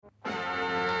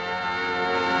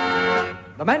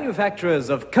The manufacturers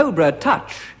of Cobra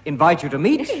Touch invite you to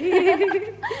meet...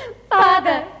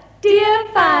 Father, dear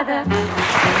Father.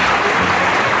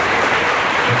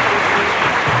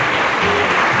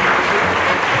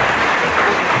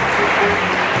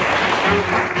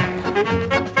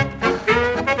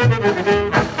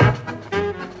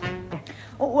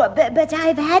 Oh, but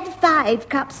I've had 5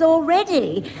 cups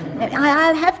already.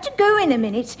 I'll have to go in a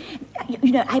minute.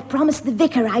 You know, I promised the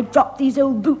vicar I'd drop these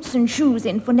old boots and shoes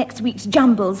in for next week's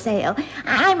jumble sale.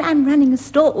 I'm running a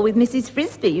store with Mrs.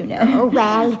 Frisbee, you know. Oh,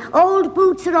 well, old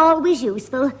boots are always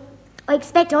useful. I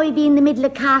expect I'll be in the middle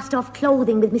of cast-off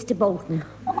clothing with Mr. Bolton.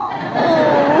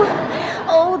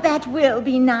 Oh, that will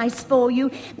be nice for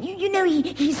you. You know,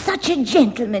 he's such a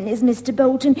gentleman, is Mr.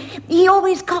 Bolton. He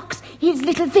always cocks his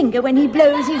little finger when he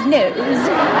blows his nose.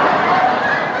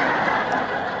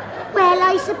 Well,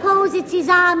 I suppose it's his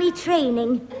army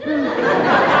training.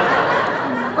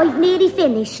 I've nearly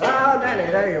finished. Ah,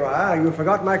 Nanny, there you are. You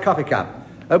forgot my coffee cup.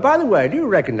 Oh, by the way, do you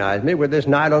recognize me with this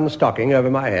nylon stocking over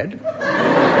my head?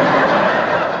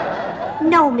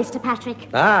 No, Mr. Patrick.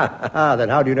 Then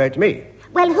how do you know it's me?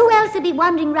 Well, who else would be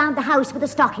wandering round the house with a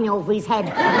stocking over his head?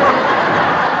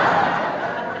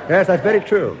 Yes, that's very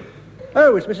true.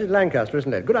 Oh, it's Mrs. Lancaster,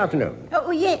 isn't it? Good afternoon.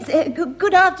 Oh, yes.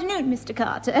 Good afternoon, Mr.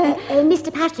 Carter.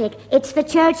 Mr. Patrick, it's the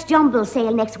church jumble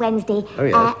sale next Wednesday. Oh,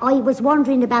 yes. I was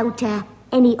wondering about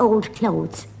any old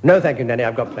clothes. No, thank you, Nanny.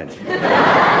 I've got plenty.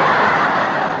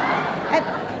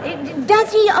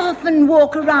 Does he often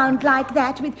walk around like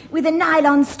that with a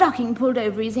nylon stocking pulled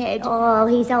over his head? Oh,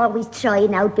 he's always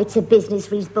trying out bits of business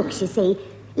for his books, you see.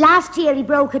 Last year he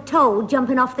broke a toe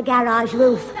jumping off the garage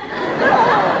roof.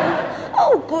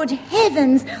 Oh, good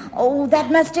heavens. Oh, that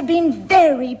must have been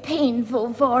very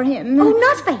painful for him. Oh,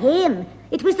 not for him.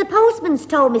 It was the postman's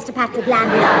toe Mr. Patrick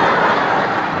landed on.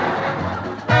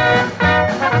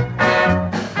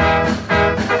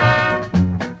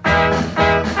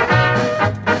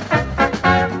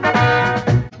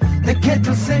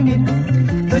 Singing,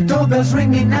 the doorbell's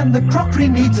ringing and the crockery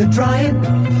needs a drying.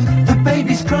 The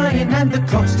baby's crying and the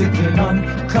clock's ticking on,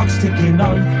 ticking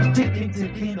on.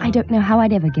 I don't know how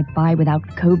I'd ever get by without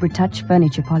Cobra Touch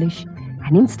furniture polish.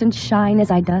 An instant shine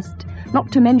as I dust,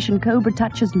 not to mention Cobra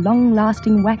Touch's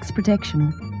long-lasting wax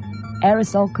protection.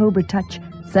 Aerosol Cobra Touch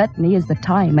certainly is the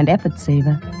time and effort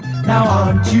saver. Now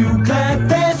aren't you glad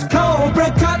there's Cobra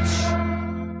Touch?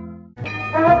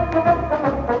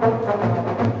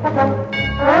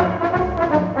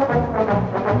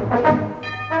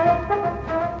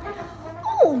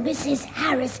 Oh, Mrs.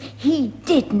 Harris, he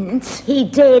didn't. He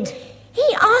did.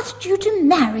 He asked you to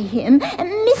marry him,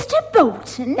 Mr.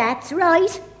 Bolton. That's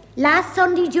right. Last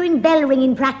Sunday during bell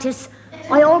ringing practice,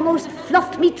 I almost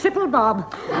fluffed me triple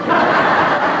bob.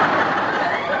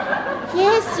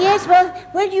 Yes, well,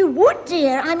 you would,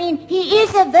 dear. I mean, he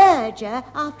is a verger,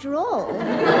 after all.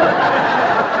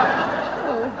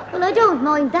 Oh, well, I don't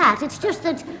mind that. It's just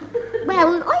that,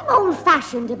 well, I'm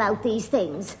old-fashioned about these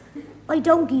things. I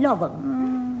don't love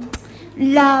them.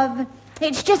 Love.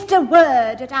 It's just a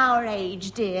word at our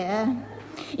age, dear.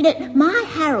 You know, my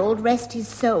Harold, rest his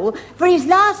soul, for his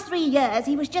last 3 years,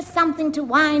 he was just something to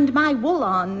wind my wool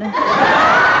on.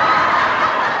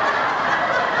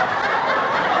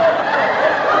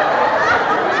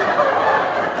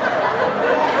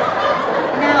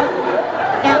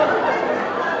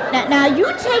 Now, you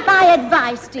take my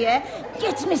advice, dear.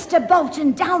 Get Mr.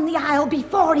 Bolton down the aisle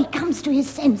before he comes to his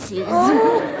senses.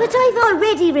 Oh, but I've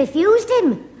already refused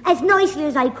him. As nicely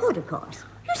as I could, of course.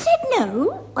 You said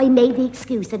no? I made the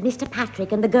excuse that Mr.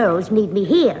 Patrick and the girls need me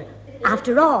here.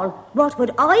 After all, what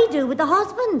would I do with the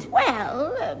husband?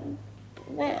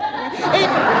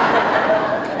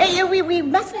 We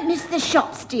mustn't miss the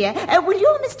shops, dear. Will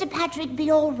your Mr. Patrick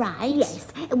be all right?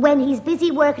 Yes. When he's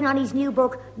busy working on his new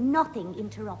book, nothing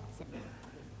interrupts him.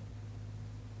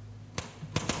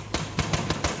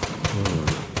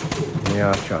 The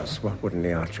Archos. What wouldn't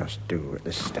the Archos do at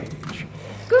this stage?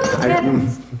 Good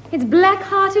heavens. It's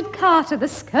black-hearted Carter, the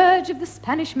scourge of the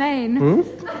Spanish Main.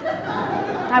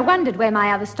 I wondered where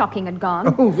my other stocking had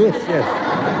gone. Oh, this, yes.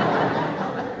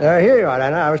 Here you are,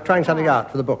 Anna. I was trying something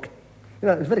out for the book. You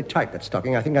know, it was very tight, that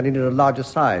stocking. I think I needed a larger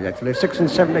size, actually. 6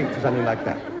 7/8 or something like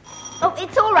that. Oh,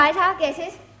 it's all right. I'll get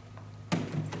it.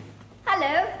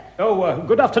 Hello. Oh,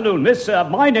 good afternoon, miss.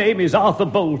 My name is Arthur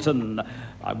Bolton.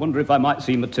 I wonder if I might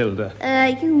see Matilda.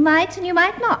 You might and you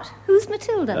might not. Who's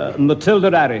Matilda? Matilda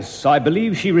Harris. I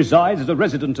believe she resides as a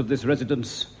resident of this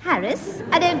residence. Harris?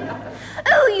 I don't...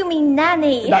 Oh, you mean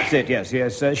Nanny. That's it, yes.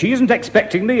 She isn't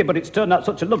expecting me, but it's turned out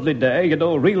such a lovely day,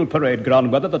 real parade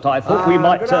ground weather, that I thought we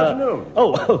might... Good afternoon.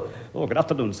 Oh, good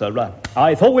afternoon, sir.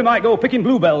 I thought we might go picking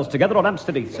bluebells together on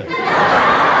Hampstead Heath, sir.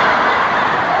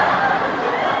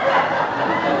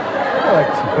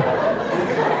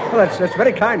 Well, that's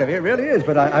very kind of you, it really is,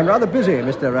 but I'm rather busy,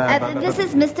 Mr... This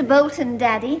is Mr. Bolton,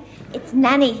 Daddy. It's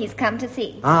Nanny he's come to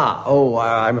see.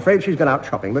 I'm afraid she's gone out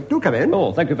shopping, but do come in.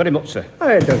 Oh, thank you very much, sir.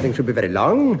 I don't think she'll be very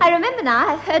long. I remember now.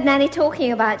 I've heard Nanny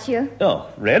talking about you. Oh,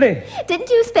 really? Didn't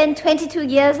you spend 22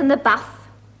 years in the buff?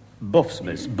 Buffs,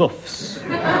 miss, buffs.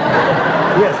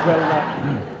 Yes,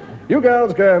 well, you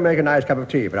girls go and make a nice cup of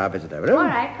tea for our visitor, will you? All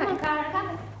right, come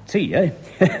on. Tea, eh?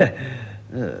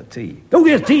 Tea. Oh,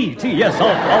 yes, tea, yes.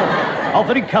 Oh,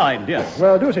 very kind, yes.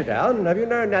 Well, do sit down. Have you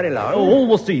known Nanny long? Oh,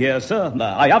 almost a year, sir.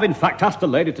 I have, in fact, asked the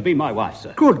lady to be my wife,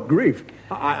 sir. Good grief.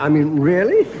 I mean,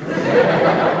 really?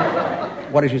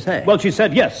 What did she say? Well, she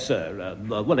said yes, sir.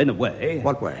 Well, in a way.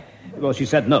 What way? Well, she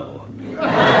said no.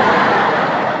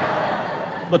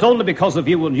 But only because of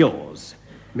you and yours.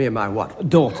 Me and my what?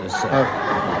 Daughters, sir.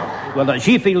 Well,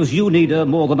 she feels you need her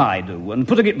more than I do, and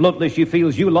putting it bluntly, she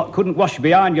feels you lot couldn't wash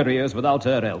behind your ears without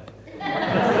her help.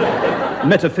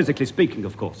 Metaphysically speaking,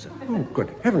 of course, sir. Oh,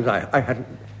 good heavens, I hadn't...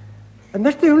 And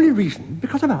that's the only reason,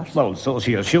 because of us? Well, so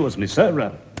she assures me,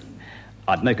 sir.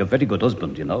 I'd make a very good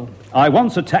husband, I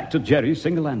once attacked a Jerry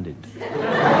single-handed.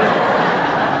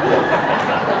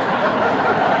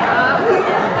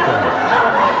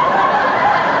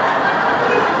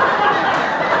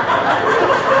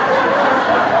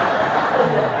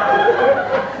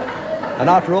 And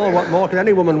after all, what more can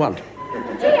any woman want?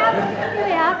 Here we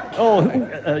are.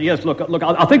 Oh, yes, look,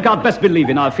 I think I'd best be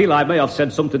leaving. I feel I may have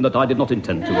said something that I did not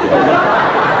intend to.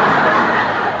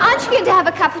 Aren't you going to have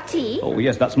a cup of tea? Oh,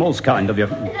 yes, that's most kind of you.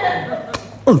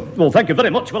 Oh, well, thank you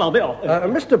very much. Well, I'll be off.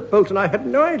 Mr. Bolton, I had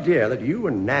no idea that you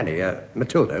and Nanny,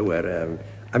 Matilda, were,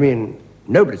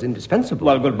 nobody's indispensable.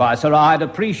 Well, goodbye, sir. I'd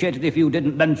appreciate it if you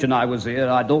didn't mention I was here.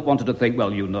 I don't want her to think,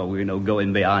 well,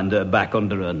 going behind her back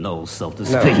under her nose, so to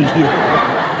speak.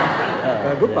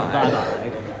 Goodbye.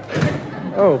 Bye-bye.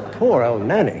 Oh, poor old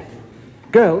Nanny.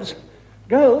 Girls?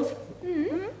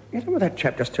 Mm-hmm. You know what that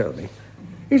chap just told me?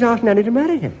 He's asked Nanny to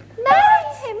marry him.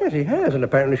 Marry him? Yes, he has, and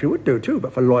apparently she would do, too,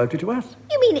 but for loyalty to us.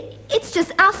 You mean it's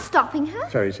just us stopping her?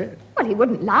 So he said. Well, he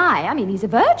wouldn't lie. I mean, he's a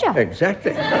virgin.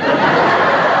 Exactly.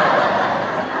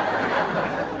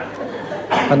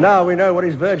 And now we know what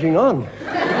he's verging on.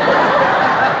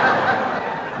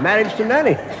 Marriage to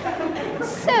Nanny.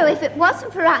 So if it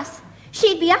wasn't for us,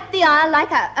 she'd be up the aisle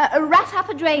like a rat up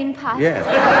a drain pipe. Yes.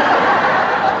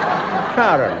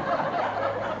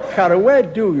 Karen, where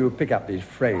do you pick up these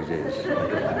phrases?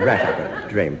 Rat up a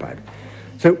drain pipe.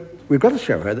 So we've got to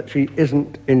show her that she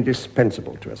isn't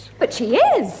indispensable to us. But she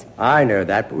is. I know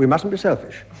that, but we mustn't be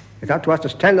selfish. It's up to us to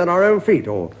stand on our own feet,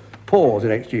 or pause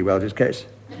in H.G. Wells' case.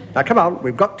 Now, come on,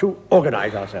 we've got to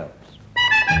organise ourselves.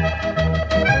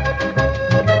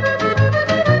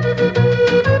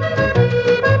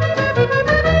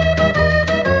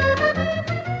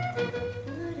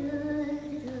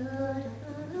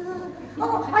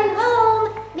 Oh, I'm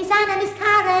home. Miss Anna, Miss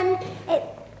Karen.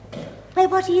 Well,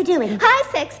 what are you doing? Hi,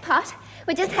 Sexpot.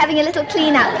 We're just having a little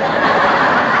clean-up.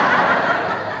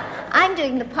 I'm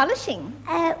doing the polishing.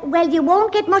 Well, you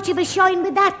won't get much of a shine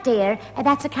with that, dear.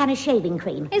 That's a kind of shaving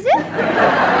cream. Is it?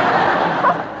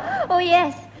 Oh,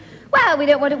 yes. Well, we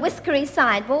don't want a whiskery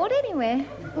sideboard anyway.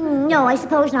 No, I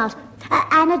suppose not.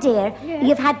 Anna, dear, yes?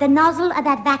 You've had the nozzle of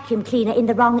that vacuum cleaner in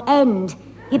the wrong end.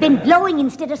 You've been blowing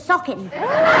instead of sucking. Is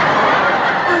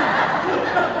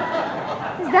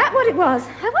that what it was?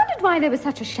 I wondered why there was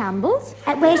such a shambles.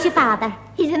 Where's your father?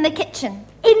 He's in the kitchen.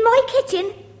 In my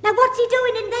kitchen? Now, what's he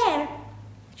doing in there?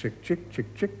 Chick, chick,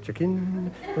 chick, chick,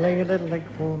 chicken, lay a little egg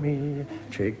for me.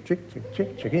 Chick, chick, chick,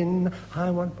 chick, chicken, I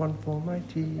want one for my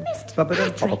tea. Mr.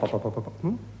 Patrick.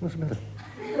 What's the matter?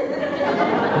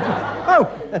 Oh,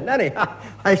 Nanny,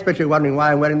 I expect you're wondering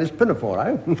why I'm wearing this pinafore,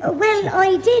 eh? Well,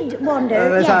 I did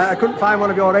wonder, yes. I couldn't find one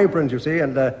of your aprons, you see,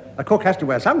 and a cook has to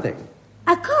wear something.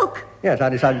 A cook? Yes, I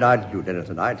decided I'd do dinner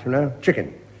tonight, chicken.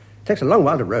 It takes a long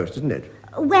while to roast, doesn't it?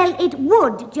 Well, it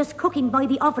would, just cooking by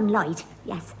the oven light,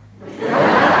 yes.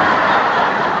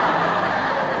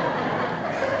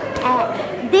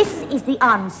 This is the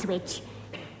on switch.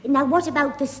 Now, what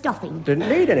about the stuffing? Didn't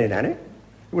need any, Nanny. It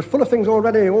was full of things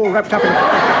already, all wrapped up in...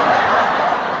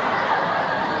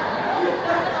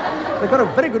 They've got a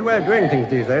very good way of doing things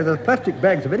these days. Those plastic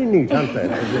bags are very neat, aren't they?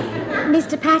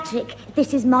 Mr. Patrick,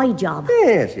 this is my job.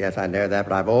 Yes, I know that,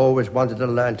 but I've always wanted to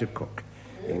learn to cook.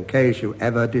 In case you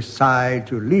ever decide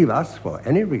to leave us for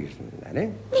any reason,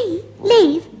 Nanny. Me?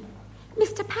 Leave?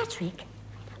 Mr. Patrick,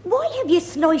 why have you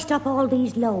sliced up all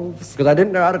these loaves? Because I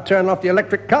didn't know how to turn off the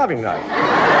electric carving knife.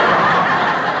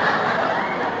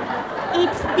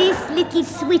 It's this little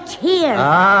switch here.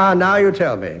 Ah, now you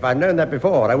tell me. If I'd known that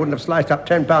before, I wouldn't have sliced up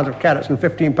 10 pounds of carrots and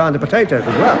 15 pounds of potatoes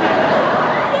as well.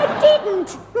 You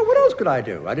didn't. Well, what else could I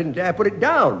do? I didn't dare put it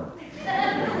down.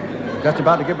 Just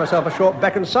about to give myself a short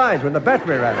back and sides when the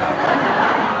battery ran out.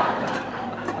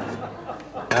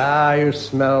 Ah, you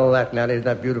smell that, Nanny. Isn't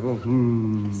that beautiful?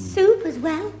 Soup as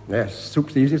well? Yes,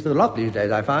 soup's the easiest of the lot these days,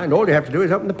 I find. All you have to do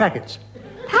is open the packets.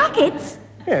 Packets?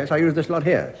 Yes, I use this lot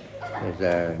here.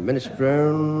 There's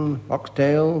minestrone,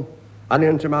 oxtail,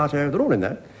 onion, tomato. They're all in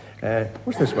there.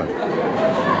 What's this one?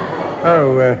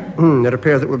 Oh, it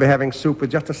appears that we'll be having soup with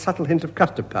just a subtle hint of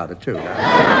custard powder, too.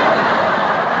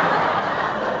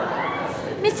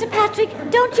 Mr. Patrick,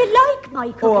 don't you like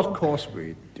my cooking? Oh, of course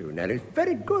we do, Nellie. It's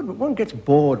very good, but one gets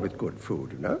bored with good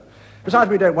food, you know.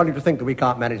 Besides, we don't want you to think that we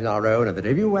can't manage on our own, and that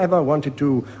if you ever wanted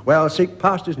to, well, seek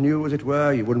pastures new, as it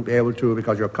were, you wouldn't be able to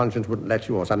because your conscience wouldn't let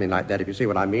you, or something like that, if you see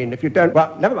what I mean. If you don't,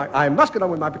 well, never mind. I must get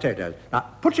on with my potatoes. Now,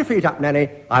 put your feet up, Nanny.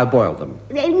 I'll boil them.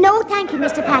 No, thank you,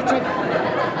 Mr. Patrick.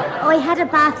 I had a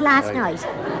bath last night.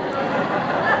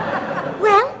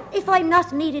 Well, if I'm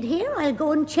not needed here, I'll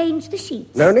go and change the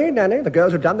sheets. No need, Nanny. The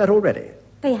girls have done that already.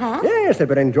 They have? Yes, they've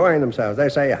been enjoying themselves. They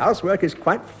say housework is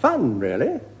quite fun,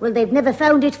 really. Well, they've never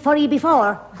found it furry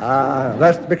before. Ah,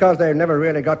 that's because they've never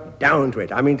really got down to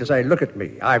it. I mean to say, look at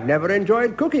me. I've never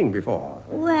enjoyed cooking before.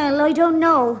 Well, I don't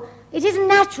know. It isn't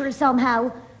natural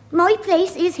somehow. My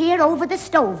place is here over the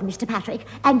stove, Mr. Patrick,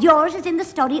 and yours is in the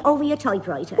study over your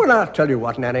typewriter. Well, I'll tell you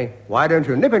what, Nanny. Why don't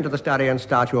you nip into the study and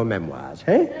start your memoirs,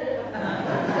 eh?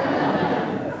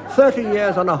 30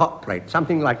 years on a hot plate,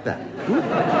 something like that.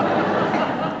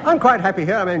 I'm quite happy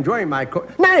here. I'm enjoying my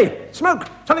cook. Nanny! Smoke!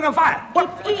 Something on fire!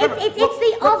 What? It's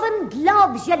the oven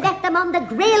gloves. You left them on the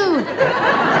grill.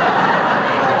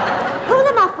 Pull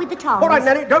them off with the tongs. All right,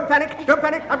 Nanny. Don't panic. Don't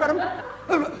panic. I've got them.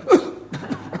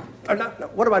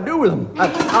 What do I do with them?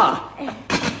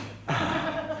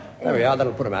 There we are.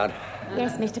 That'll put them out.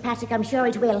 Yes, Mr. Patrick, I'm sure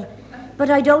it will. But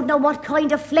I don't know what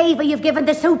kind of flavour you've given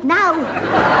the soup now.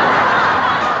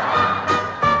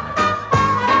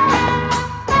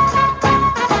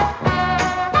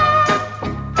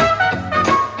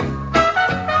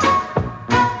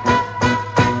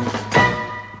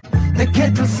 The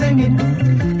kettle's singing,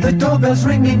 the doorbell's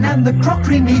ringing, and the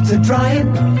crockery needs a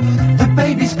drying. The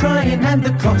baby's crying, and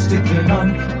the clock's ticking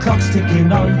on,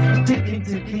 ticking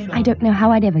on. I don't know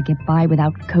how I'd ever get by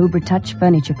without Cobra Touch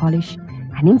furniture polish,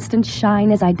 an instant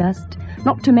shine as I dust,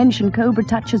 not to mention Cobra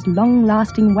Touch's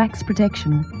long-lasting wax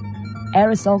protection.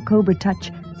 Aerosol Cobra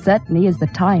Touch certainly is the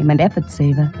time and effort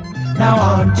saver. Now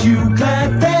aren't you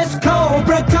glad there's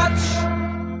Cobra Touch?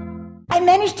 I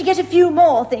managed to get a few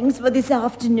more things for this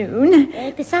afternoon.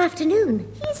 This afternoon?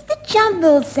 It's the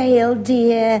jumble sale,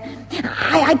 dear.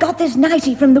 I got this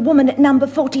nightie from the woman at number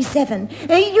 47.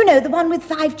 You know, the one with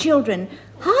 5 children.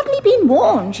 Hardly been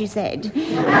worn, she said.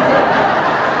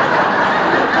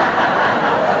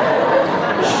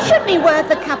 Should be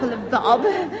worth a couple of bob.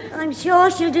 I'm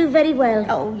sure she'll do very well.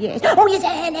 Oh, yes. Oh, yes,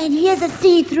 and here's a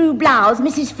see-through blouse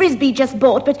Mrs. Frisbee just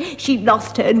bought, but she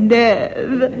lost her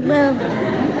nerve. Well,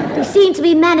 they seem to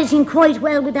be managing quite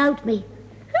well without me.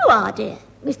 Who are, dear?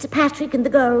 Mr. Patrick and the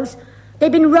girls.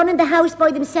 They've been running the house by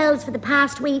themselves for the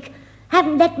past week.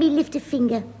 Haven't let me lift a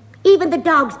finger. Even the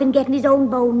dog's been getting his own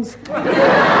bones.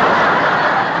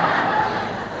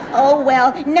 Oh,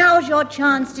 well, now's your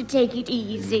chance to take it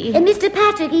easy. And Mr.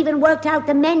 Patrick even worked out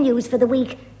the menus for the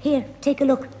week. Here, take a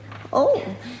look. Oh,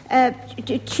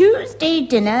 Tuesday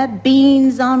dinner,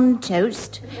 beans on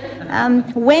toast.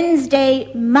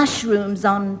 Wednesday, mushrooms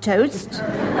on toast.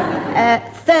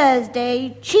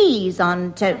 Thursday, cheese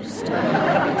on toast.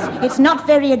 It's not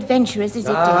very adventurous, is it,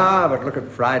 dear? Ah, but look at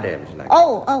Friday, Miss Lang.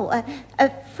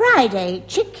 Friday,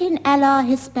 chicken a la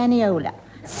Hispaniola.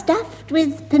 Stuffed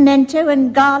with pimento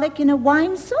and garlic in a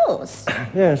wine sauce.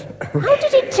 Yes. How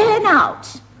did it turn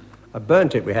out? I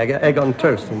burnt it. We had egg on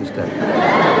toast instead.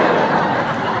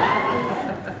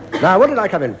 Now, what did I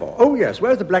come in for? Oh, yes,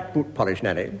 where's the black boot polish,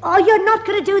 Nanny? Oh, you're not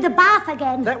going to do the bath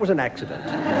again. That was an accident.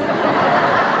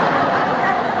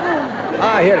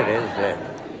 Here it is.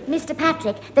 Mr.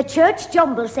 Patrick, the church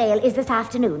jumble sale is this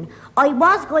afternoon. I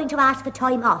was going to ask for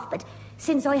time off, but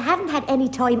since I haven't had any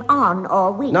time on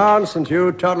all week. Nonsense,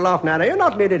 you toddle off, Nanny. You're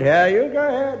not needed here. You go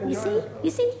ahead. You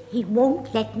see, he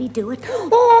won't let me do it.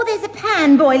 Oh, there's a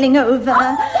pan boiling over.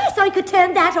 Oh, yes, I could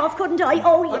turn that off, couldn't I?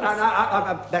 Oh,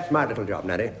 yes. That's my little job,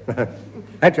 Nanny.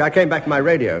 Actually, I came back to my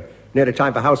radio. Nearly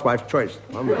time for Housewife's Choice.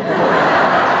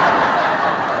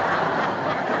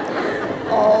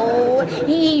 Oh,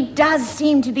 he does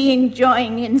seem to be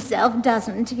enjoying himself,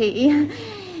 doesn't he?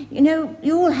 You know,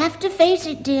 you'll have to face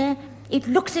it, dear. It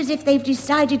looks as if they've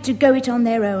decided to go it on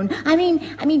their own. I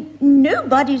mean,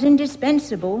 nobody's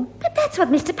indispensable. But that's what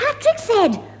Mr. Patrick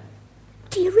said.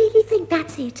 Do you really think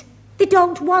that's it? They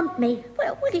don't want me?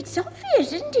 Well, it's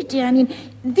obvious, isn't it, dear? I mean,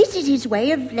 this is his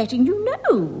way of letting you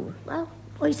know. Well,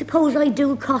 I suppose I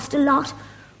do cost a lot.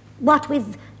 What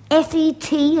with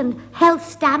SET and health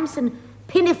stamps and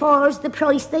pinafores the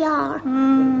price they are.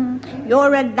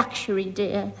 You're a luxury,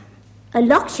 dear. A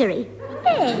luxury?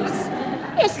 Yes.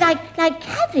 Yes, like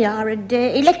caviar and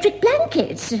electric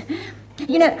blankets.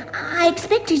 You know, I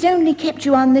expect he's only kept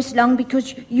you on this long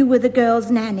because you were the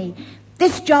girl's nanny.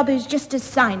 This job is just a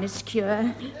sinus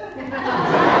cure.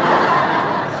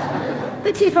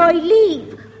 But if I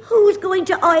leave, who's going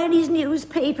to iron his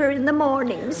newspaper in the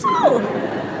mornings?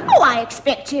 Oh, I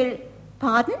expect he'll...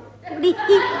 Pardon? He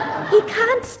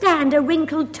can't stand a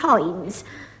wrinkled Times.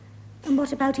 And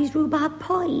what about his rhubarb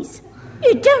pies?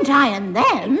 You don't iron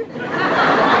them.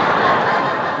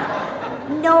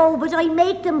 No, but I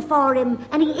make them for him,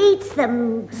 and he eats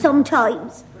them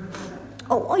sometimes.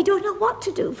 Oh, I don't know what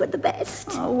to do for the best.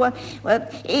 Oh, well,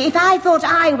 if I thought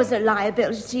I was a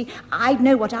liability, I'd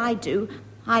know what I'd do.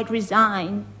 I'd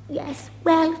resign. Yes,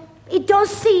 well, it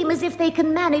does seem as if they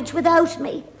can manage without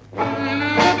me.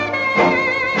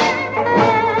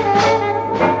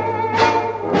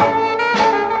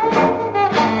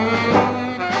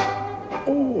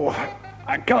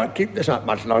 I can't keep this up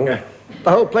much longer.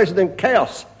 The whole place is in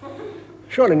chaos.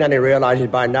 Surely Nanny realises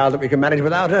by now that we can manage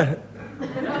without her.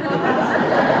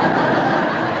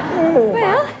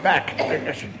 Well, back.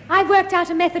 I've worked out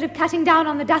a method of cutting down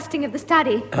on the dusting of the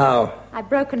study. How? I've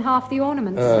broken half the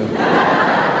ornaments.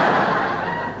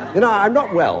 You know, I'm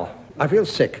not well. I feel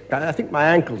sick. I think my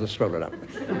ankles are swollen up.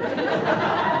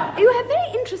 You have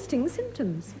very interesting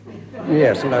symptoms.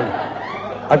 Yes, and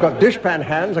I've got dishpan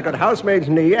hands, I've got housemaid's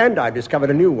knee, and I've discovered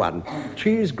a new one.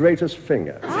 Cheese grater's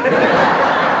finger.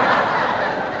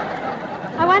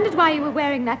 I wondered why you were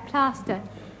wearing that plaster.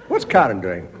 What's Karen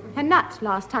doing? Her nut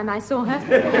last time I saw her.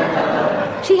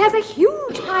 She has a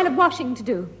huge pile of washing to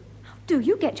do. How do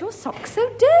you get your socks so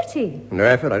dirty? No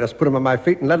effort. I just put them on my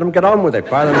feet and let them get on with it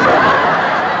by themselves.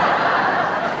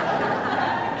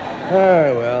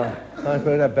 Oh, well, I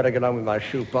suppose I'd better get on with my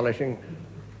shoe polishing.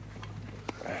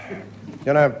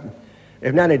 You know,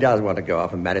 if Nanny does want to go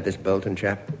off and marry this Bolton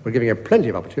chap, we're giving her plenty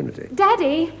of opportunity.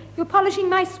 Daddy, you're polishing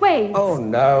my suede. Oh,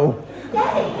 no.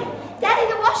 Daddy,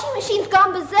 the washing machine's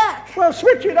gone berserk. Well,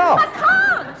 switch it off. I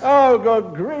can't. Oh,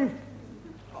 good grief.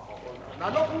 Oh, now,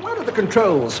 look, where are the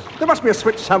controls? There must be a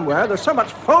switch somewhere. There's so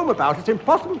much foam about, it's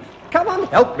impossible. Come on,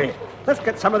 help me. Let's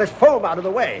get some of this foam out of the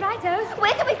way. Righto.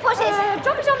 Where can we put it?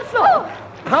 Drop it on the floor. Oh.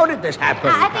 How did this happen?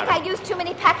 I think I used too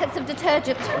many packets of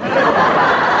detergent.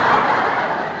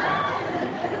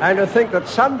 And to think that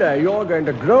someday you're going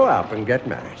to grow up and get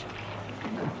married.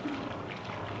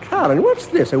 Karen, what's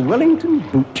this, a Wellington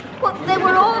boot? Well, they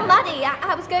were all muddy.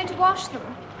 I was going to wash them.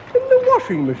 In the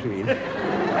washing machine?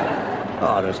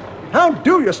 Honest, how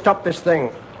do you stop this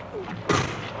thing?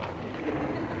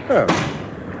 Oh.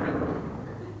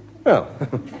 Well.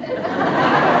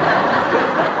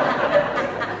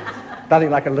 Nothing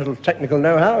like a little technical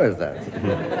know-how, is there?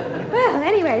 Well,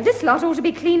 anyway, this lot ought to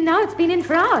be clean now. It's been in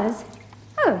for hours.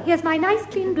 Oh, here's my nice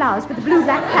clean blouse with the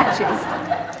blue-black patches.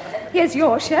 Here's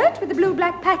your shirt with the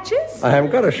blue-black patches. I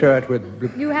haven't got a shirt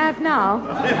with... You have now.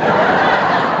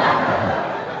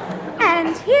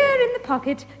 And here in the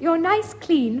pocket, your nice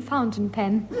clean fountain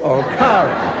pen. Oh,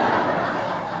 Karen.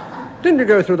 Didn't you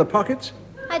go through the pockets?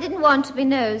 I didn't want to be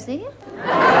nosy.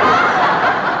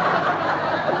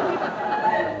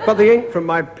 But the ink from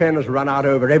my pen has run out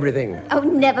over everything. Oh,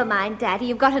 never mind, Daddy.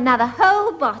 You've got another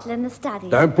whole bottle in the study.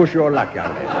 Don't push your luck,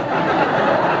 young lady.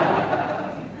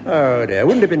 Oh, dear.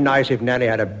 Wouldn't it have been nice if Nanny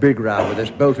had a big row with this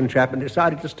Bolton chap and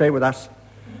decided to stay with us?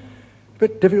 A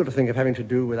bit difficult to think of having to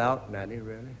do without Nanny,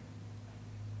 really.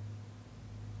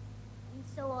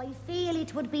 So I feel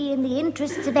it would be in the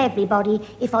interests of everybody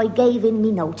if I gave in me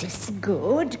notice.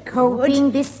 Good. Hoping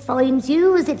this finds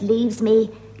you as it leaves me,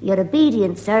 your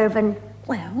obedient servant.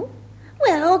 Well,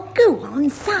 go on,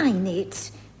 sign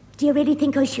it. Do you really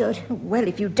think I should? Well,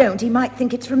 if you don't, he might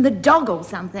think it's from the dog or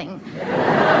something.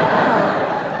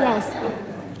 Yes.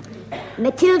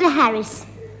 Matilda Harris.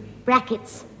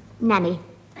 Brackets. Nanny.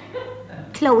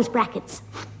 Close brackets.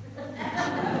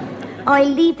 I'll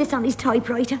leave this on his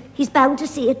typewriter. He's bound to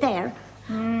see it there.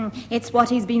 It's what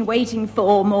he's been waiting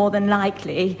for, more than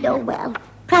likely. Oh, well,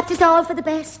 perhaps it's all for the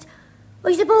best.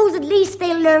 I suppose at least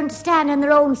they'll learn to stand on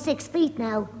their own 6 feet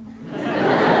now.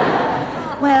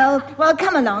 Well,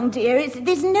 come along, dear.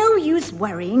 There's no use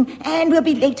worrying, and we'll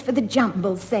be late for the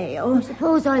jumble sale. I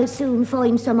suppose I'll soon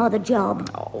find some other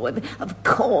job. Oh, of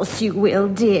course you will,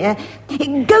 dear.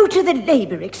 Go to the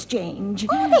Labour Exchange.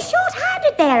 Oh, they're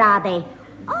short-handed there, are they?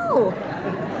 Oh.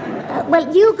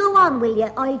 Well, you go on, will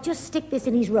you? I'll just stick this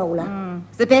in his roller.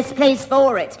 It's the best place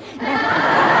for it.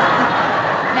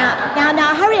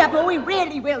 Now, hurry up, or we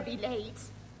really will be late.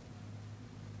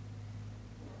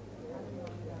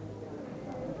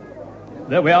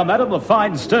 There we are, madam. A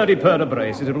fine, sturdy pair of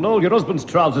braces. It'll hold your husband's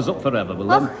trousers up forever, will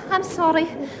them? Oh, I'm sorry.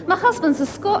 My husband's a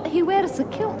Scot. He wears a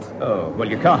kilt. Oh, well,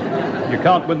 you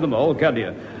can't win them all, can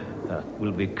you?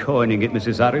 We'll be coining it,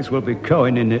 Mrs. Harris. We'll be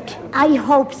coining it. I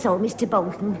hope so, Mr.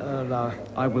 Bolton.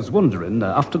 I was wondering,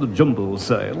 after the jumble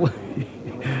sale,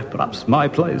 perhaps my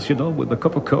place, with a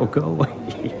cup of cocoa,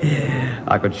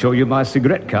 I could show you my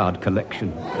cigarette card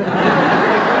collection.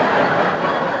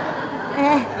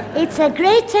 It's a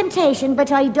great temptation,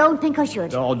 but I don't think I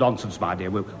should. Oh, nonsense, my dear.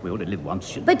 We only live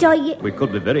once. But We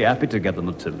could be very happy together,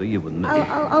 Matilda, you and me.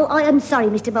 I'm sorry,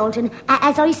 Mr. Bolton.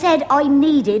 As I said, I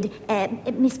needed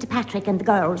Mr. Patrick and the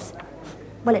girls.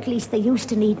 Well, at least they used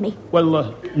to need me.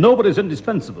 Well, nobody's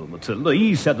indispensable, Matilda.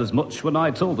 He said as much when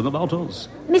I told him about us.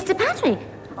 Mr. Patrick?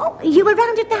 Oh, you were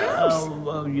round at the house?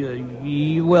 Well,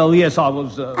 yes, I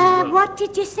was... what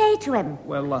did you say to him?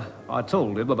 Well, I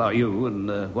told him about you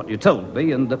and what you told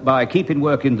me, and that by keeping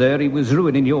working there, he was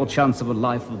ruining your chance of a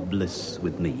life of bliss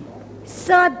with me.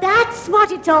 So that's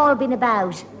what it's all been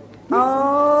about.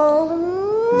 Oh,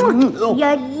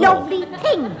 you lovely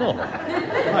thing.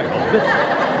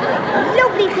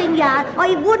 Lovely thing, you are.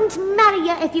 I wouldn't marry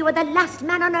you if you were the last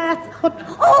man on earth.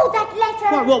 Oh, that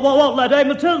letter! What letter?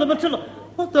 Matilda.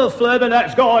 What the flaming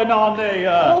heck's going on there?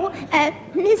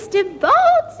 Mr.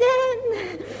 Bolton.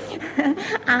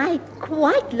 I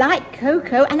quite like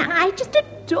cocoa, and I just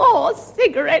adore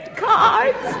cigarette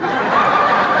cards.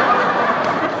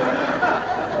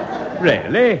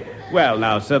 Really? Well,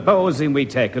 now, supposing we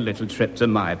take a little trip to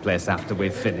my place after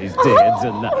we've finished Dave's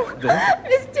and that.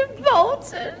 Mr.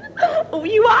 Bolton. Oh,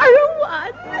 you are a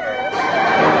one.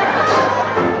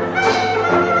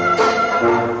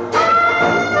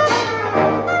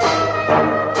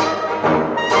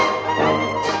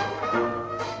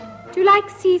 Do you like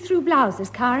see-through blouses,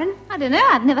 Karen? I don't know.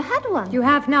 I've never had one. You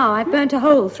have now. I've burnt a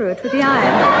hole through it with the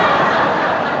iron.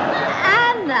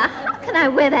 Anna, how can I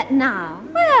wear that now?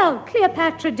 Well,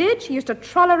 Cleopatra did. She used to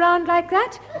troll around like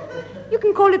that. You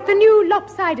can call it the new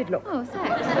lopsided look. Oh,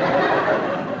 thanks.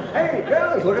 Hey,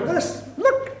 girls, look at this.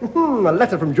 Look. A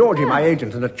letter from Georgie, my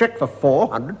agent, and a cheque for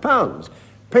 £400.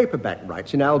 Paperback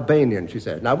rights in Albanian, she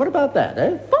says. Now, what about that,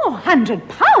 eh?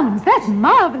 £400? That's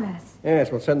marvellous.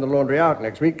 Yes, we'll send the laundry out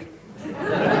next week.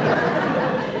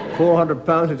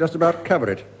 £400 will just about cover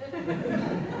it.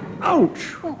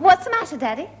 Ouch! What's the matter,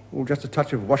 Daddy? Oh, just a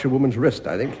touch of washerwoman's wrist,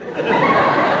 I think.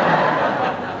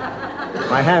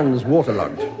 My hand's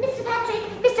waterlogged.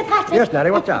 Mr. Patrick! Yes,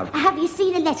 Nanny, what's up? Have you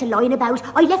seen a letter lying about?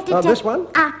 I left it... This one?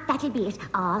 That'll be it.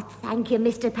 Thank you,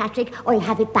 Mr. Patrick. I'll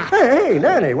have it back. Hey,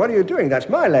 Nanny, what are you doing? That's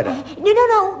my letter.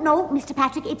 No, Mr.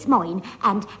 Patrick, it's mine.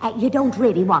 And you don't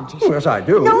really want it. Oh, yes, I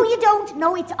do. No, you don't.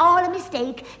 No, it's all a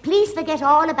mistake. Please forget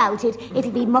all about it.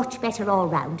 It'll be much better all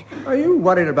round. Are you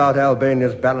worried about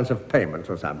Albania's balance of payments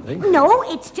or something? No,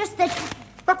 it's just that...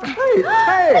 Hey!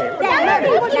 Nanny,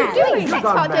 what are you doing? You've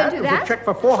gone mad. Don't do There's that. a cheque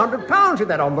for £400 in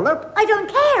that envelope. I don't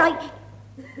care.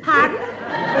 Pardon?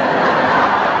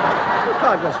 You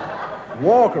can't just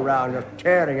walk around just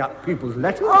tearing up people's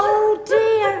letters. Oh,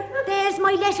 dear. There's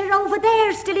my letter over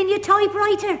there, still in your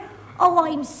typewriter. Oh,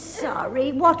 I'm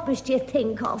sorry. What must you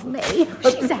think of me?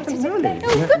 She's at it. Nanny,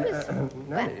 Oh, goodness.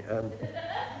 Nanny,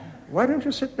 why don't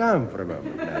you sit down for a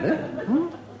moment, Nanny?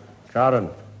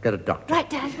 Karen, get a doctor. Right,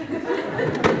 Dad.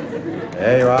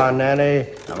 There you are, Nanny.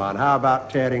 Come on, how about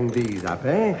tearing these up,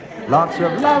 eh? Lots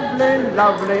of lovely,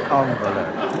 lovely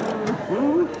envelopes.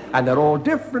 And they're all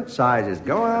different sizes.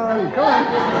 Go on.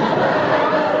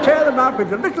 Tear them up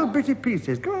into little bitty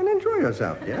pieces. Go on, enjoy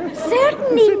yourself, yeah?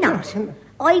 Certainly not.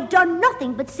 I've done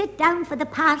nothing but sit down for the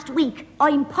past week.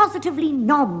 I'm positively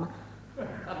numb.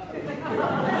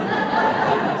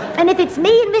 And if it's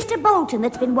me and Mr. Bolton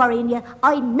that's been worrying you,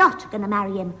 I'm not going to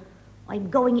marry him. I'm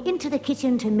going into the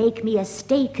kitchen to make me a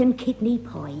steak and kidney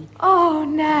pie. Oh,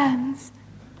 Nans.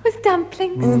 With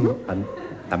dumplings. And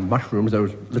The mushrooms,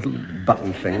 those little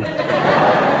button things.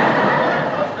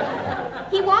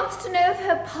 He wants to know if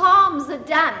her palms are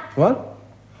damp. What?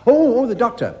 Oh, the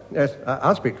doctor. Yes,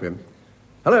 I'll speak to him.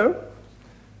 Hello?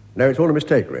 No, it's all a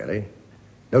mistake, really.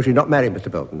 No, she's not married,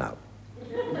 Mr. Bolton, now.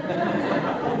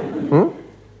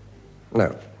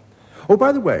 No. Oh,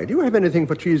 by the way, do you have anything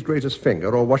for cheese grater's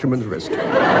finger or washerman's wrist?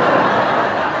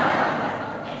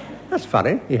 That's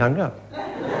funny. He hung up.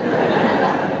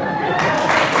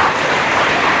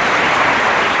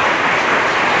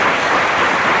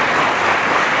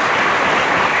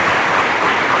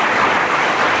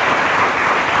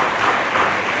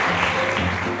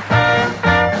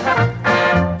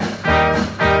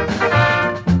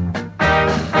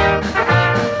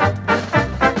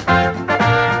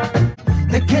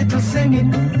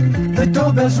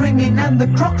 Ringing and the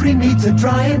crockery needs a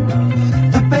drying.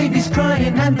 The baby's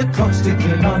crying and the clock's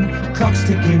ticking on,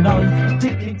 ticking on,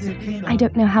 ticking on. I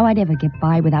don't know how I'd ever get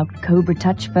by without Cobra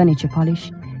Touch furniture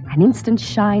polish. An instant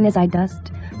shine as I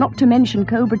dust, not to mention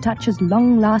Cobra Touch's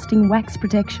long-lasting wax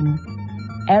protection.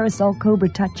 Aerosol Cobra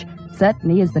Touch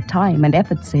certainly is the time and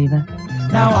effort saver.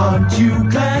 Now aren't you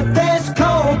glad there's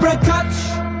Cobra Touch?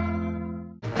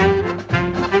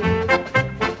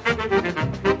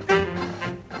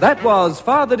 That was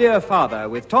Father Dear Father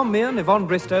with Tom Meehan, Yvonne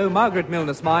Bristow, Margaret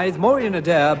Milner-Smythe, Maureen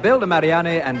Adair, Bill de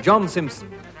Mariani and John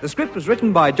Simpson. The script was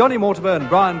written by Johnny Mortimer and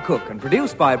Brian Cook and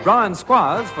produced by Brian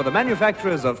Squires for the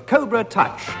manufacturers of Cobra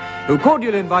Touch, who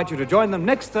cordially invite you to join them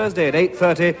next Thursday at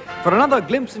 8:30 for another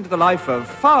glimpse into the life of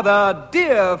Father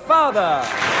Dear Father.